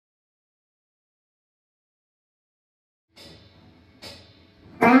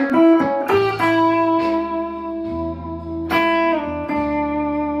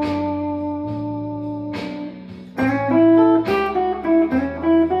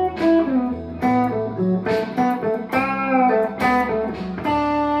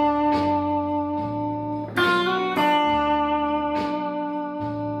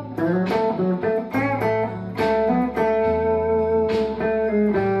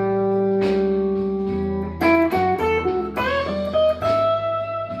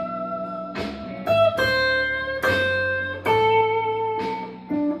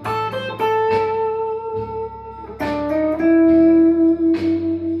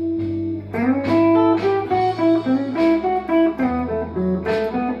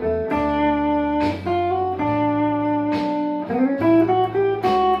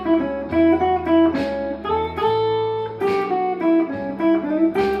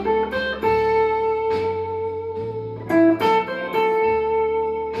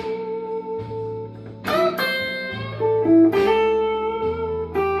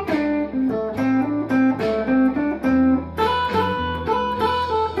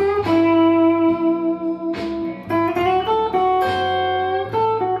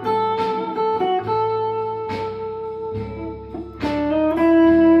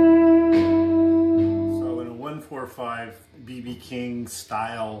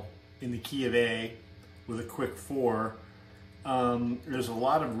style in the key of A with a quick 4. There's a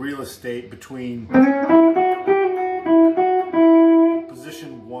lot of real estate between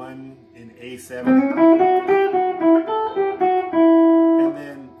position 1 in A7 and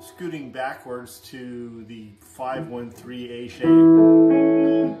then scooting backwards to the 5-1-3 A shape.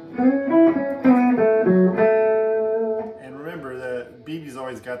 And remember, the BB's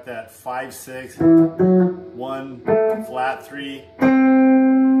always got that 5-6, 1, flat 3,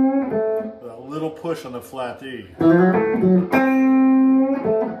 with a little push on the flat 3.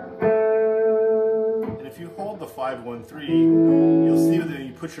 And if you hold the 5-1-3, you'll see that when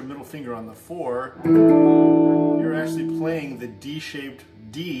you put your middle finger on the 4, you're actually playing the D-shaped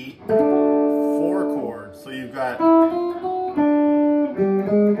D 4 chord. So you've got a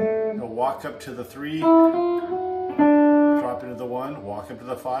walk up to the 3, drop into the 1, walk up to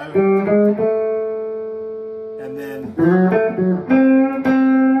the 5, and then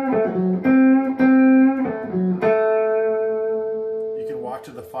you can walk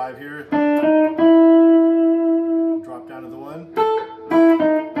to the 5 here, drop down to the 1,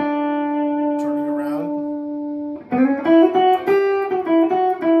 turning around,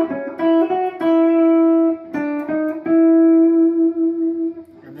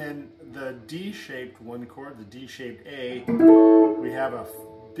 and then the D-shaped 1 chord, the D-shaped A, we have a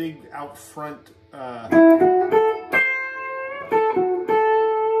big out front,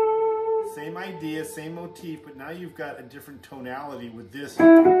 same idea, same motif, but now you've got a different tonality with this. So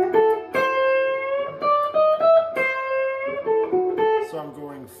I'm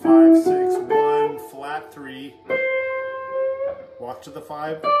going 5-6-1, flat 3, walk to the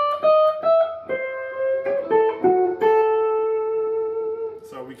 5.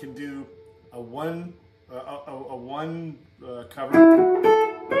 So we can do a 1 cover.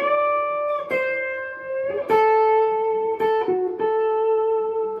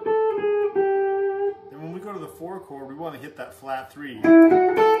 Then when we go to the 4 chord, we want to hit that flat 3.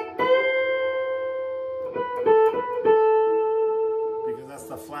 Because that's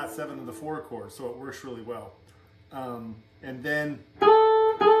the flat 7 of the 4 chord, so it works really well. And then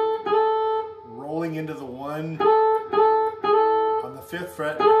rolling into the 1 on the 5th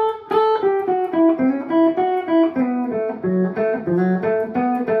fret.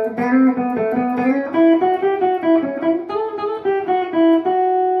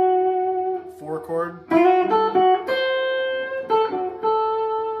 Chord.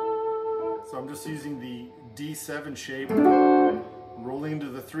 So I'm just using the D7 shape, rolling into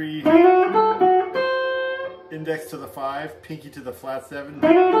the 3, index to the 5, pinky to the flat 7.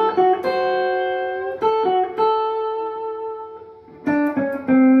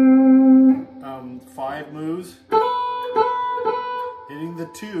 5 moves, hitting the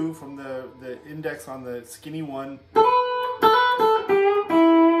 2 from the index on the skinny 1.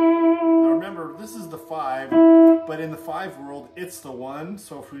 Remember, this is the 5, but in the 5 world, it's the 1.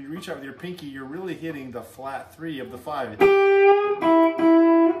 So if we reach out with your pinky, you're really hitting the flat 3 of the 5.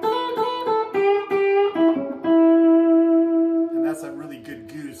 And that's a really good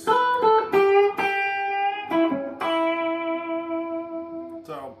goose.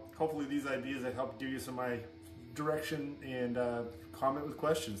 So hopefully these ideas have helped give you some direction, and comment with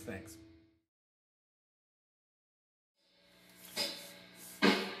questions. Thanks.